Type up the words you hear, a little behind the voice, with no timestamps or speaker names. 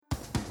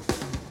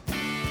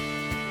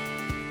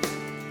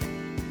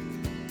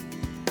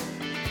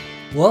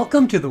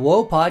Welcome to the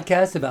Whoa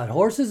Podcast about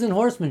horses and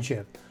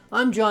horsemanship.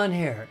 I'm John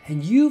Hare,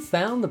 and you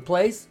found the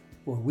place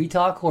where we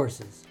talk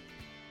horses.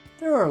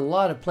 There are a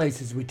lot of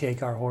places we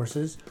take our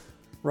horses.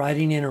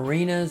 Riding in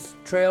arenas,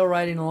 trail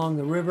riding along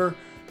the river,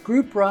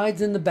 group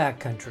rides in the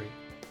backcountry.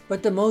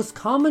 But the most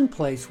common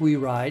place we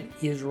ride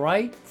is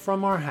right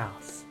from our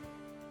house.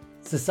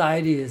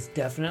 Society is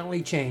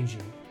definitely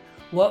changing.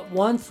 What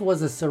once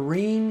was a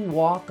serene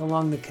walk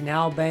along the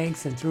canal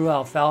banks and through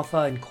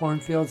alfalfa and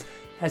cornfields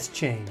has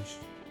changed.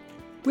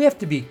 We have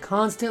to be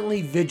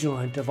constantly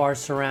vigilant of our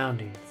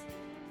surroundings.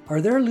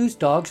 Are there loose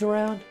dogs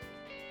around?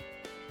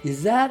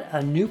 Is that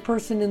a new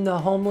person in the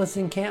homeless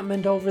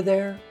encampment over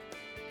there?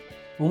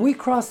 When we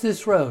cross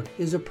this road,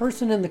 is a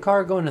person in the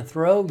car going to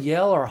throw,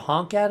 yell, or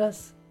honk at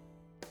us?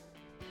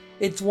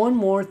 It's one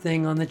more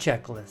thing on the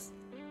checklist.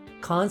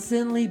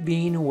 Constantly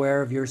being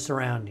aware of your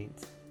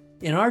surroundings.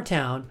 In our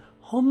town,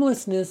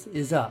 homelessness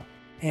is up,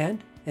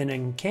 and an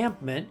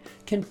encampment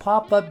can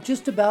pop up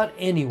just about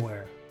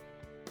anywhere.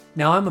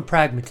 Now, I'm a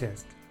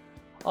pragmatist.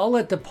 I'll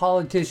let the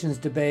politicians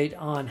debate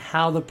on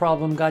how the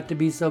problem got to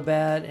be so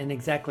bad and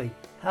exactly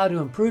how to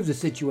improve the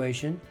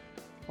situation,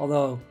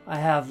 although I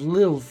have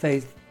little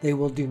faith they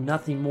will do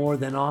nothing more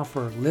than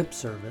offer lip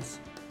service.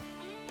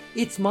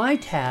 It's my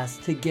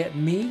task to get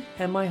me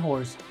and my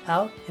horse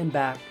out and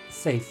back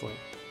safely.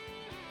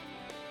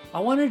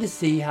 I wanted to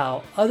see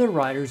how other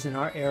riders in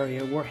our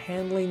area were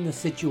handling the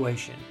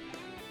situation.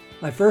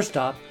 My first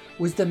stop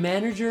was the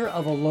manager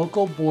of a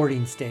local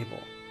boarding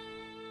stable.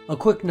 A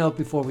quick note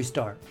before we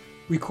start.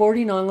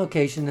 Recording on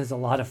location is a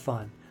lot of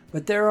fun,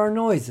 but there are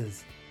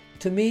noises.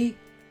 To me,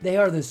 they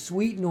are the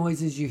sweet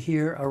noises you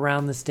hear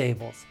around the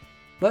stables.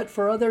 But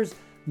for others,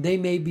 they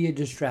may be a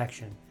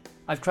distraction.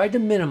 I've tried to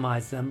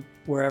minimize them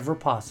wherever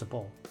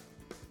possible.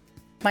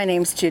 My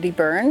name's Judy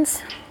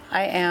Burns.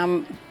 I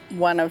am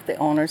one of the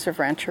owners of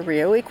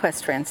Rancheria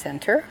Equestrian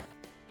Center.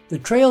 The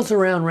trails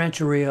around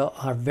Rancheria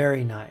are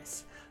very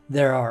nice.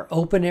 There are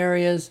open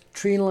areas,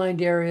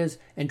 tree-lined areas,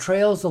 and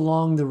trails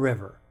along the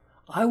river.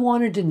 I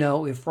wanted to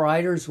know if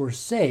riders were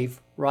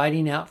safe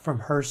riding out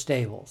from her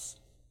stables.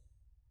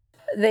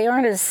 They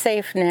aren't as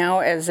safe now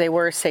as they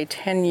were, say,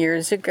 10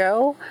 years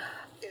ago.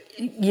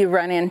 You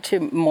run into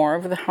more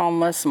of the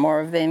homeless, more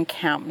of the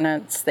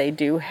encampments. They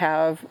do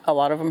have, a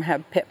lot of them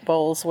have pit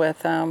bulls with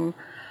them.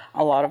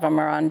 A lot of them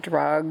are on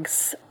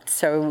drugs.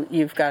 So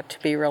you've got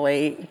to be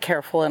really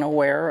careful and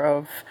aware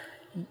of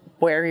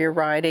where you're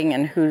riding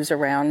and who's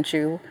around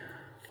you.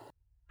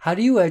 How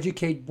do you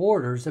educate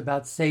boarders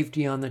about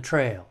safety on the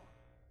trail?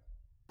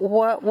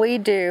 What we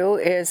do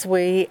is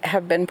we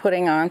have been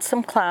putting on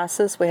some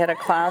classes. We had a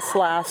class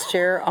last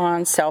year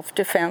on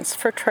self-defense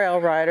for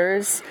trail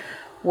riders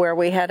where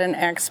we had an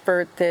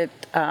expert that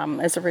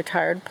is a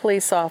retired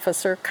police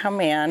officer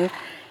come in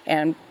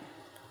and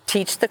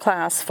teach the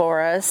class for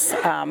us.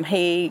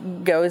 He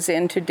goes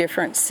into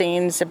different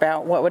scenes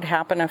about what would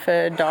happen if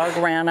a dog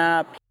ran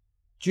up.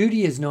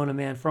 Judy has known a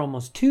man for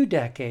almost 2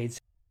 decades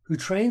who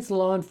trains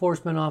law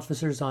enforcement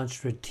officers on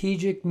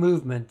strategic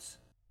movements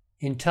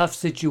in tough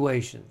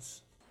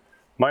situations.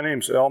 My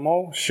name's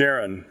Elmo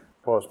Sharon.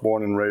 I was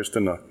born and raised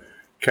in a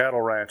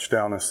cattle ranch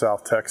down in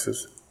South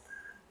Texas.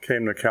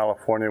 Came to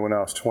California when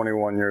I was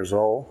 21 years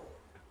old.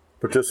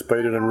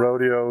 Participated in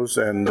rodeos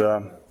and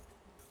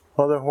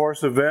other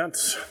horse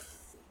events.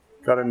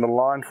 Got into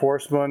law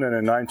enforcement, and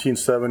in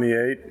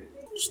 1978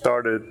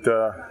 started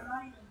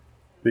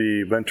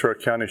the Ventura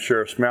County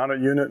Sheriff's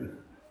Mounted Unit.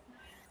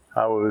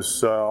 I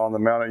was on the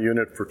Mounted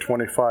Unit for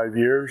 25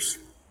 years.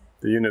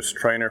 The unit's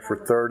trainer for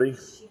 30.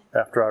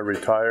 After I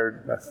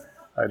retired,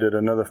 I did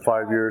another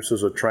 5 years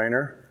as a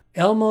trainer.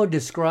 Elmo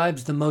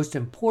describes the most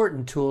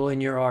important tool in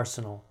your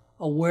arsenal,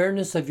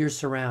 awareness of your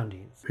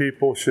surroundings.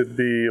 People should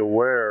be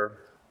aware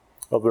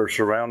of their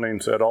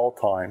surroundings at all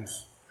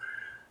times,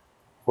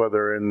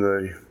 whether in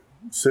the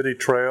city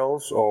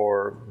trails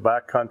or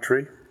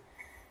backcountry.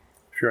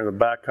 If you're in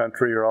the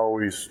backcountry, you're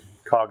always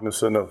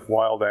cognizant of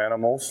wild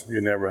animals.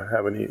 You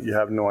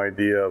have no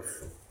idea of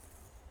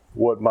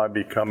what might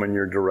be coming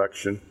your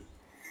direction.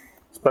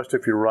 Especially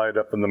if you ride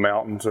up in the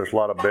mountains, there's a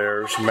lot of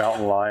bears,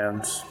 mountain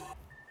lions.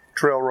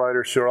 Trail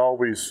riders should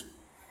always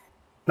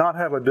not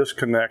have a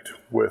disconnect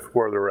with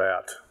where they're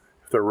at.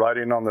 If they're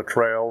riding on the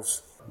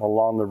trails,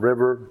 along the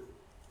river,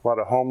 a lot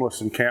of homeless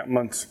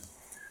encampments,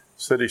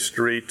 city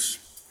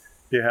streets,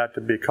 you have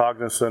to be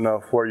cognizant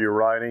of where you're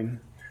riding.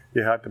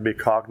 You have to be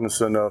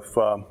cognizant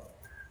of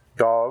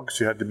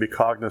dogs. You have to be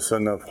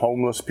cognizant of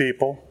homeless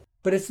people.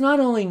 But it's not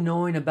only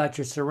knowing about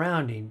your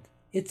surroundings,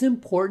 it's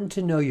important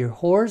to know your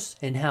horse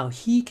and how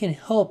he can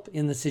help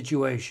in the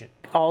situation.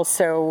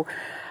 Also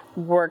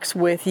works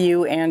with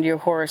you and your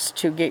horse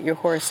to get your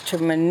horse to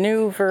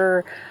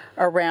maneuver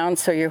around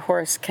so your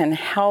horse can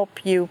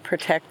help you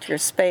protect your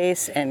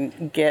space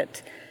and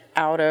get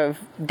out of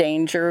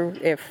danger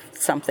if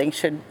something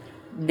should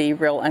be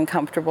real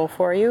uncomfortable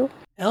for you.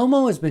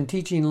 Elmo has been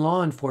teaching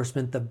law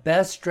enforcement the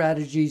best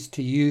strategies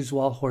to use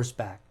while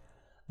horseback.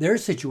 Their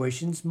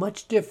situation's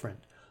much different.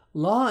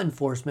 Law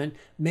enforcement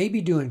may be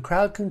doing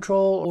crowd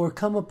control or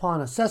come upon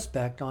a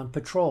suspect on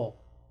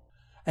patrol.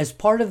 As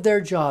part of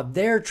their job,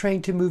 they are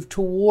trained to move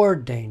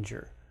toward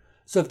danger.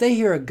 So if they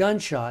hear a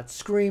gunshot,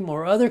 scream,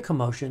 or other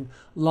commotion,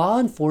 law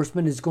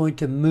enforcement is going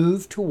to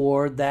move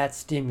toward that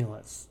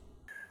stimulus.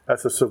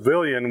 As a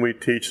civilian, we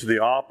teach the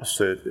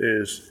opposite,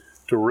 is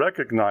to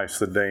recognize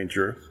the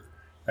danger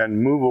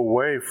and move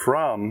away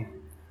from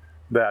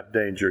that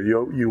danger.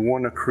 You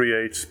want to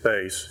create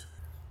space.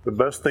 The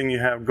best thing you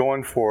have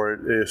going for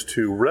it is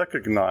to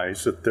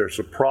recognize that there's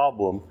a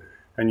problem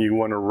and you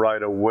want to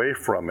ride away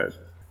from it.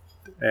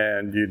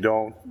 And you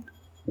don't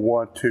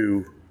want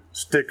to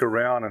stick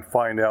around and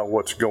find out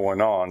what's going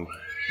on.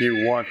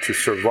 You want to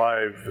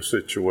survive the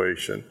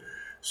situation.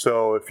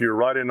 So if you're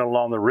riding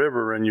along the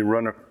river and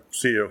you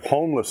see a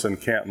homeless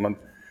encampment,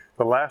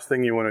 the last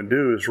thing you want to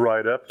do is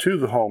ride up to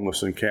the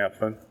homeless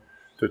encampment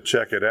to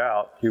check it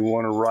out. You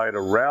want to ride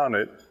around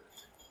it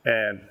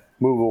and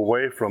move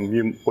away from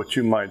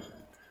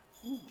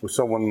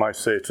someone might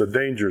say it's a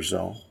danger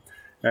zone.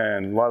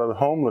 And a lot of the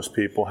homeless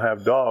people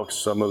have dogs.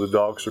 Some of the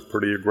dogs are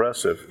pretty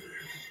aggressive,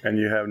 and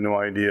you have no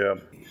idea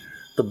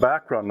the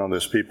background on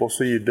these people,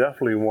 so you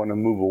definitely want to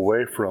move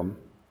away from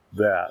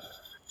that.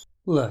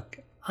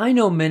 Look, I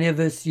know many of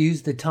us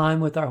use the time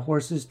with our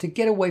horses to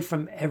get away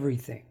from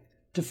everything,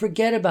 to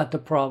forget about the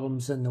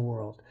problems in the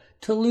world,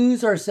 to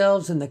lose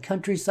ourselves in the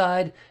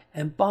countryside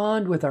and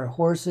bond with our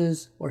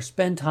horses or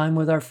spend time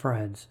with our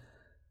friends.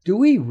 Do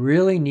we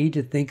really need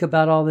to think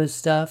about all this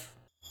stuff?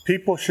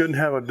 People shouldn't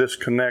have a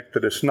disconnect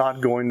that it's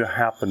not going to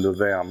happen to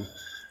them.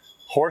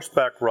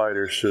 Horseback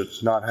riders should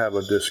not have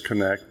a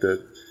disconnect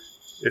that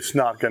it's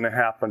not going to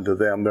happen to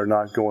them. They're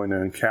not going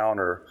to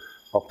encounter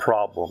a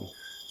problem.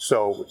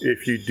 So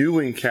if you do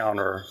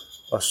encounter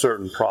a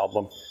certain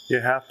problem,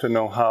 you have to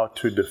know how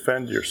to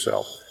defend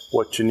yourself,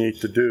 what you need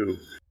to do.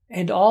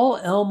 And all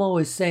Elmo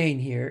is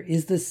saying here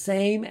is the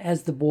same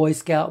as the Boy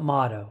Scout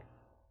motto.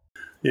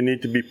 You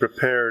need to be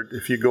prepared.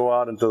 If you go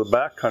out into the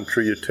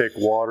backcountry, you take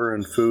water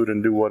and food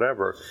and do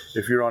whatever.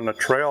 If you're on a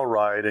trail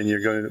ride and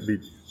you're going to be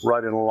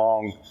riding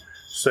along,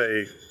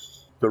 say,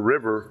 the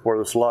river where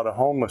there's a lot of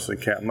homeless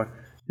encampment,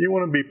 you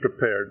want to be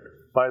prepared.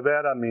 By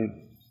that I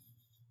mean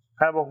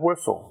have a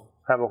whistle.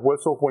 Have a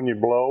whistle when you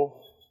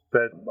blow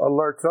that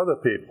alerts other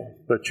people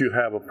that you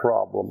have a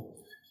problem.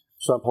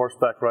 Some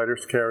horseback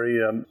riders carry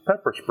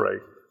pepper spray.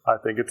 I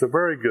think it's a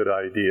very good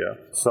idea.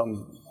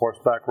 Some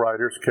horseback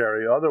riders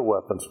carry other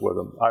weapons with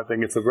them. I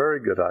think it's a very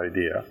good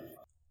idea.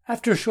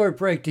 After a short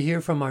break to hear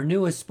from our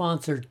newest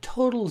sponsor,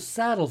 Total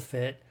Saddle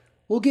Fit,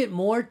 we'll get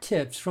more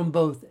tips from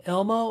both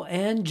Elmo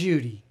and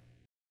Judy.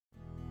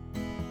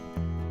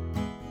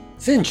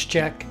 Cinch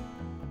check.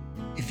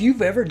 If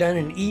you've ever done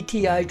an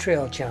ETI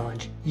trail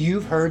challenge,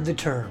 you've heard the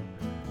term.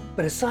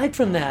 But aside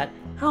from that,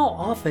 how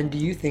often do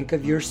you think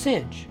of your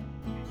cinch?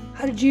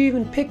 How did you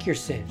even pick your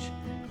cinch?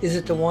 Is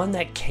it the one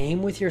that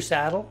came with your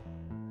saddle?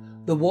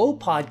 The Whoa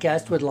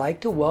Podcast would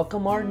like to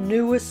welcome our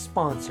newest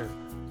sponsor,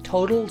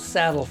 Total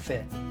Saddle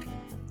Fit.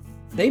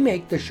 They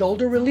make the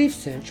shoulder relief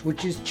cinch,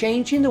 which is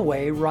changing the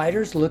way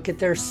riders look at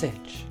their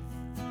cinch.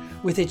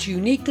 With its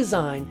unique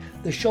design,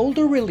 the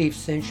shoulder relief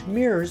cinch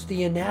mirrors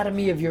the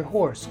anatomy of your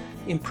horse,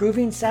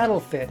 improving saddle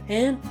fit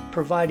and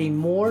providing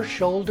more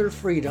shoulder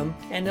freedom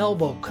and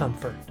elbow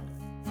comfort.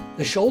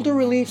 The shoulder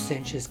relief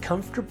cinch is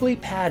comfortably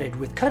padded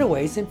with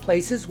cutaways in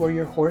places where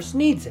your horse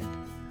needs it.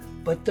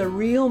 But the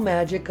real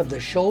magic of the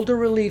shoulder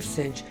relief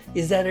cinch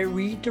is that it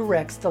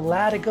redirects the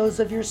latigos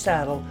of your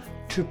saddle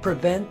to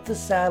prevent the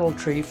saddle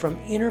tree from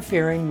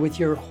interfering with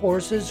your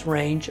horse's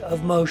range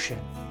of motion.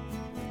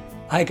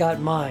 I got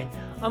mine.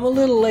 I'm a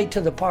little late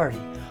to the party.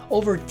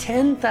 Over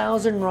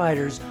 10,000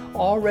 riders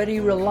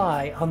already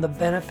rely on the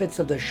benefits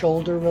of the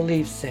shoulder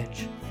relief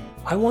cinch.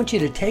 I want you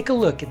to take a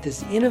look at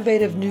this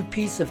innovative new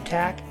piece of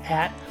tack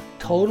at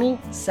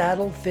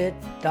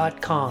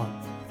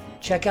TotalSaddleFit.com.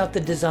 Check out the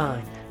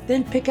design,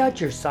 then pick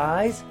out your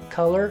size,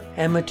 color,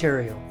 and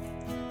material.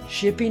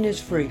 Shipping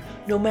is free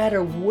no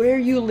matter where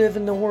you live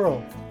in the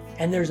world,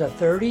 and there's a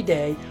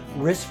 30-day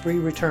risk-free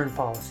return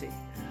policy.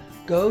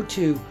 Go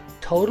to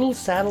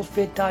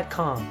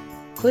TotalSaddleFit.com.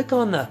 Click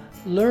on the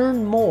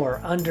Learn More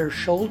under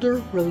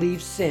Shoulder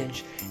Relief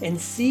Cinch and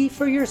see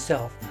for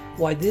yourself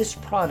why this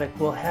product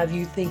will have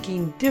you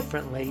thinking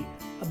differently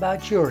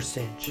about your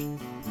cinch.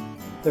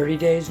 30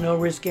 days no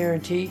risk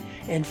guarantee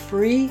and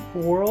free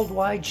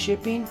worldwide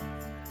shipping.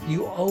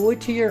 You owe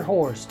it to your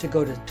horse to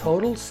go to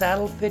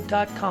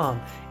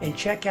TotalSaddleFit.com and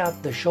check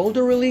out the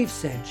shoulder relief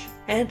cinch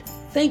and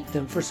thank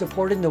them for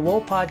supporting the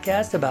Whoa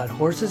Podcast about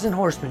horses and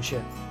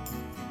horsemanship.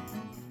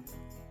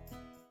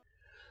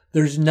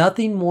 There's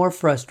nothing more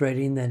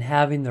frustrating than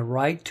having the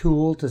right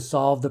tool to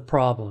solve the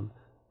problem,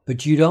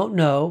 but you don't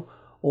know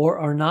or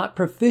are not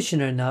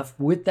proficient enough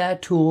with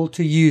that tool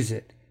to use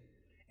it.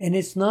 And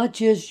it's not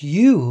just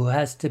you who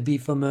has to be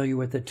familiar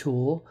with the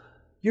tool,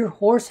 your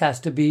horse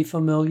has to be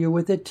familiar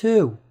with it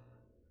too.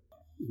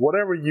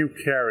 Whatever you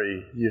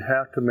carry, you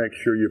have to make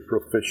sure you're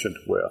proficient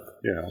with.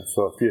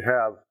 So if you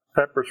have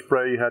pepper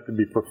spray, you have to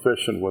be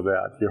proficient with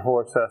that. Your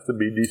horse has to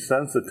be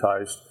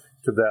desensitized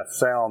to that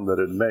sound that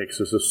it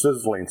makes. It's a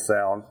sizzling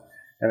sound,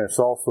 and it's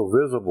also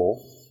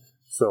visible.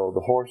 So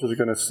the horse is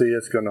going to see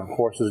it,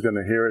 horse is going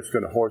to hear it,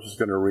 horse is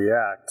going to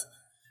react.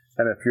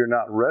 And if you're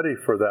not ready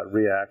for that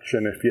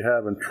reaction, if you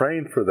haven't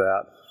trained for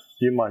that,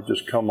 you might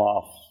just come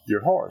off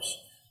your horse.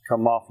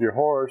 Come off your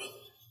horse,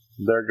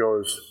 there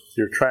goes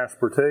your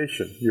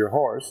transportation, your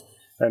horse,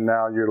 and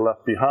now you're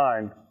left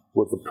behind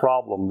with the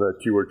problem that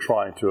you were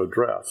trying to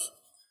address.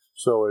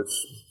 So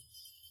it's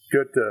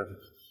good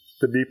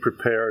to be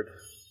prepared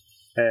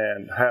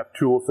and have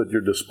tools at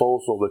your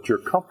disposal that you're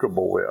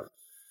comfortable with.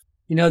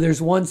 You know,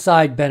 there's one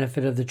side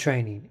benefit of the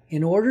training.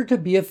 In order to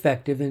be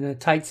effective in a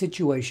tight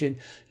situation,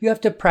 you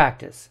have to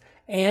practice,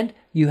 and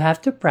you have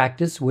to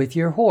practice with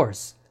your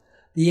horse.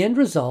 The end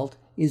result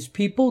is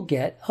people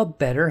get a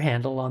better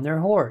handle on their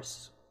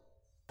horse.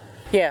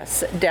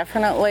 Yes,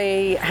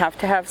 definitely have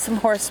to have some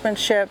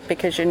horsemanship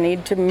because you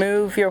need to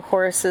move your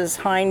horse's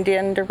hind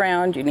end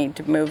around. You need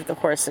to move the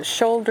horse's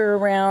shoulder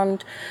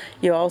around.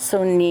 You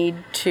also need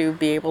to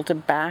be able to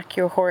back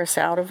your horse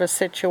out of a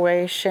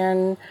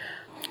situation,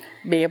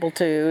 be able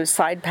to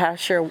side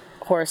pass your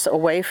horse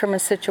away from a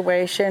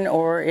situation,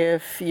 or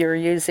if you're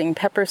using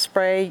pepper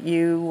spray,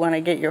 you want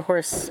to get your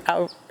horse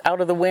out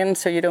of the wind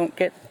so you don't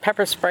get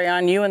pepper spray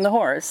on you and the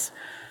horse.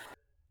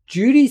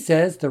 Judy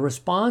says the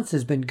response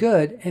has been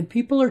good and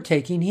people are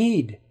taking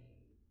heed.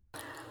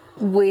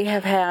 We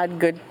have had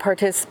good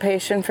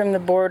participation from the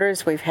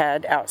boarders. We've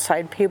had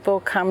outside people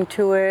come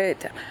to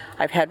it.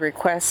 I've had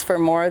requests for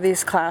more of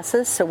these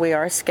classes, so we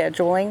are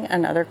scheduling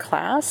another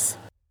class.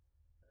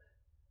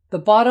 The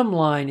bottom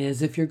line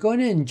is if you're going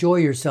to enjoy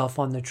yourself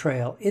on the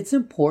trail, it's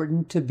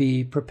important to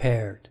be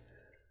prepared.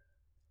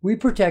 We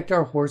protect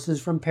our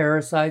horses from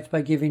parasites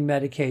by giving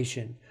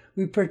medication.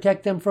 We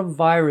protect them from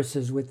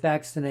viruses with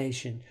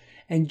vaccination.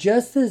 And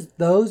just as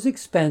those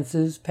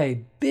expenses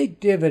pay big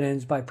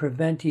dividends by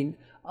preventing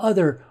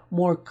other,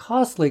 more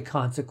costly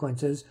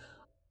consequences,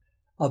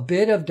 a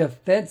bit of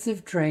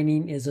defensive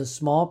training is a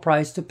small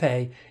price to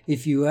pay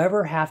if you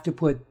ever have to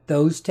put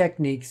those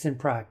techniques in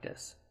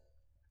practice.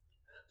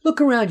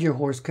 Look around your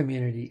horse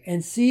community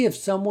and see if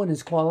someone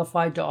is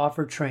qualified to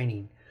offer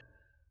training.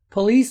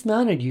 Police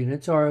mounted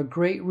units are a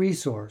great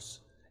resource.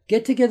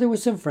 Get together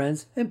with some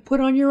friends and put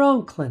on your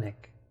own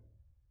clinic.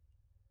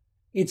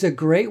 It's a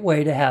great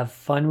way to have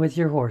fun with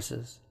your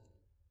horses.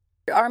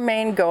 Our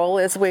main goal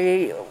is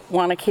we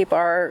want to keep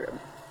our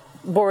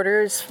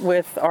boarders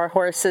with our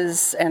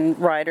horses and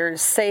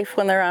riders safe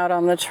when they're out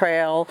on the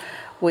trail.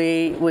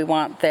 We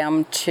want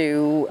them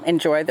to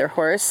enjoy their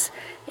horse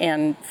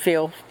and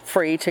feel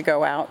free to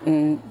go out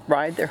and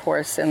ride their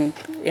horse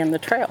in the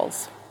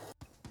trails.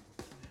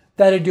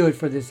 That'll do it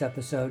for this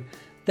episode.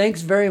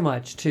 Thanks very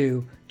much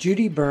to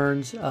Judy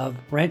Burns of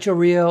Rancho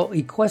Rio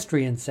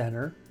Equestrian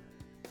Center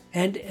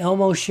and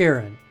Elmo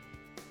Sheeran.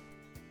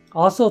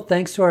 Also,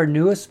 thanks to our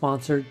newest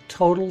sponsor,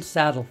 Total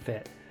Saddle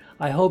Fit.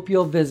 I hope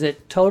you'll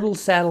visit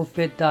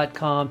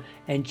TotalSaddleFit.com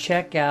and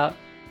check out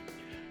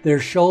their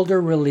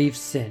shoulder relief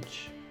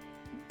cinch.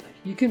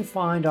 You can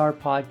find our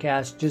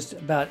podcast just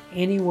about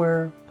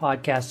anywhere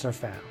podcasts are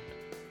found.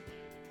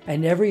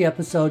 And every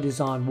episode is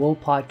on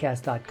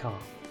WhoaPodcast.com.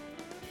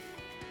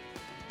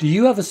 Do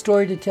you have a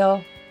story to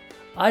tell?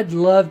 I'd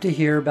love to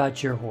hear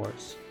about your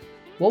horse.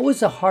 What was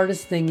the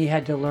hardest thing you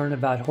had to learn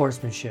about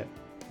horsemanship?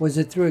 Was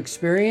it through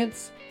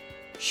experience?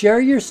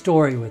 Share your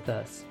story with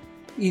us.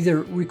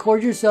 Either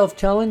record yourself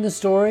telling the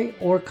story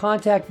or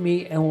contact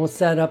me and we'll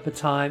set up a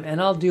time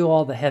and I'll do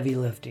all the heavy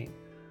lifting.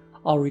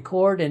 I'll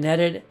record and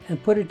edit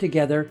and put it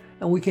together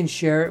and we can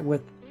share it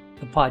with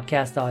the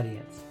podcast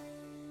audience.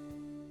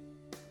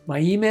 My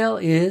email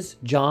is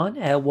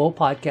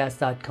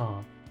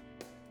john@whoapodcast.com.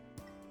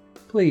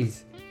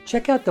 Please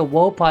check out the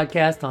Whoa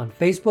Podcast on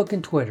Facebook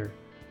and Twitter.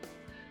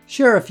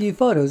 Share a few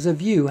photos of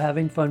you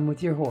having fun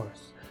with your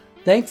horse.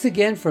 Thanks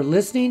again for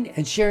listening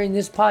and sharing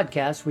this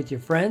podcast with your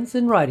friends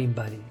and riding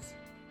buddies.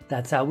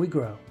 That's how we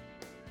grow.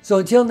 So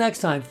until next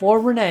time, for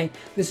Renee,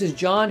 this is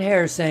John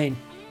Hare saying,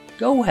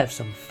 go have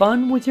some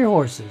fun with your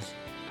horses.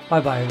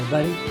 Bye-bye,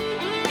 everybody.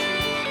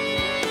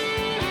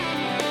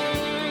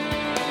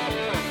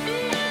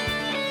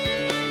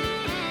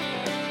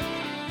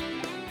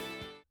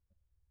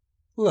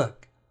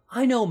 Look,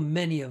 I know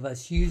many of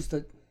us use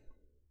the...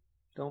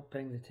 Don't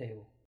bang the table.